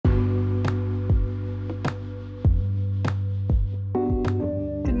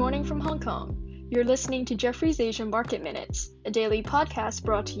morning from Hong Kong. You're listening to Jefferies Asia Market Minutes, a daily podcast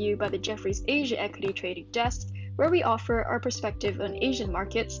brought to you by the Jefferies Asia Equity Trading Desk, where we offer our perspective on Asian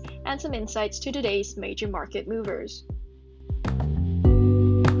markets and some insights to today's major market movers.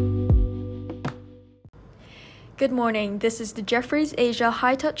 Good morning, this is the Jefferies Asia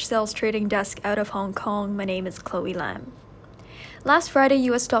High Touch Sales Trading Desk out of Hong Kong. My name is Chloe Lam. Last Friday,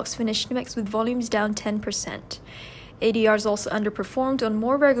 US stocks finished mixed with volumes down 10%. ADRs also underperformed on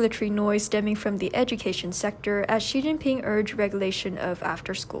more regulatory noise stemming from the education sector as Xi Jinping urged regulation of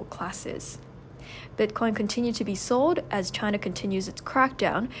after-school classes. Bitcoin continued to be sold as China continues its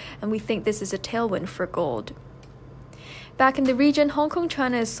crackdown, and we think this is a tailwind for gold. Back in the region, Hong Kong,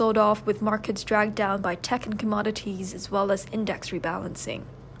 China is sold off with markets dragged down by tech and commodities as well as index rebalancing.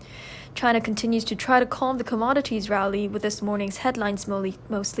 China continues to try to calm the commodities rally with this morning's headlines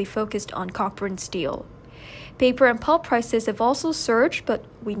mostly focused on copper and steel. Paper and pulp prices have also surged, but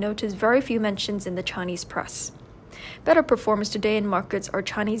we notice very few mentions in the Chinese press. Better performers today in markets are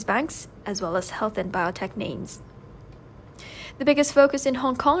Chinese banks as well as health and biotech names. The biggest focus in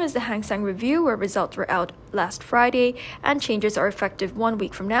Hong Kong is the Hang Seng Review, where results were out last Friday and changes are effective 1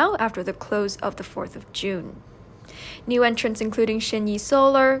 week from now after the close of the 4th of June. New entrants including Xinyi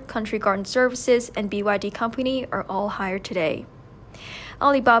Solar, Country Garden Services, and BYD Company are all higher today.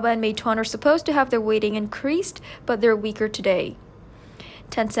 Alibaba and Meituan are supposed to have their weighting increased, but they're weaker today.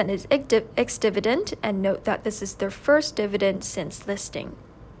 Tencent is ex-dividend, and note that this is their first dividend since listing.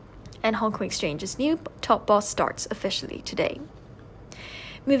 And Hong Kong Exchange's new top boss starts officially today.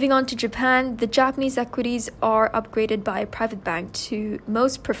 Moving on to Japan, the Japanese equities are upgraded by a private bank to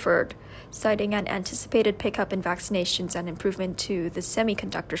most preferred, citing an anticipated pickup in vaccinations and improvement to the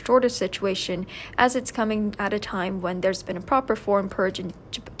semiconductor shortage situation as it's coming at a time when there's been a proper foreign purge in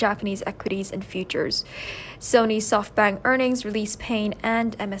Japanese equities and futures. Sony SoftBank earnings release pain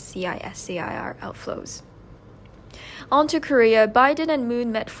and MSCI SCIR outflows. On to Korea, Biden and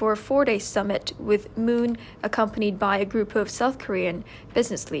Moon met for a 4-day summit, with Moon accompanied by a group of South Korean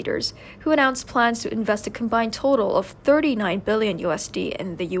business leaders who announced plans to invest a combined total of $39 billion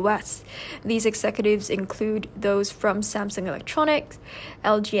in the U.S. These executives include those from Samsung Electronics,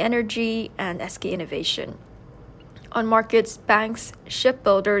 LG Energy, and SK Innovation. On markets, banks,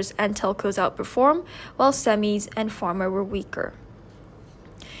 shipbuilders, and telcos outperformed, while semis and pharma were weaker.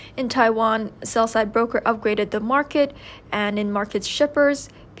 In Taiwan, a sell-side broker upgraded the market, and in markets shippers,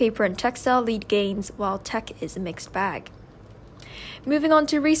 paper and textile lead gains, while tech is a mixed bag. Moving on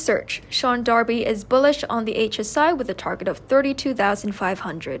to research, Sean Darby is bullish on the HSI with a target of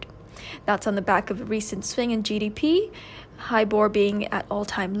 32,500. That's on the back of a recent swing in GDP, HIBOR being at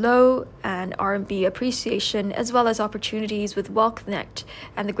all-time low, and RMB appreciation, as well as opportunities with WealthNet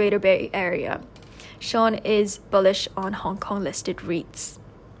and the Greater Bay Area. Sean is bullish on Hong Kong-listed REITs.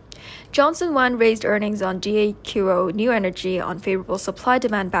 Johnson Wan raised earnings on DAQO New Energy on favorable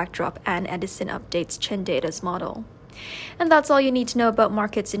supply-demand backdrop, and Edison updates Chin-Data's model. And that's all you need to know about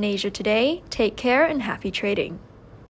markets in Asia today. Take care and happy trading.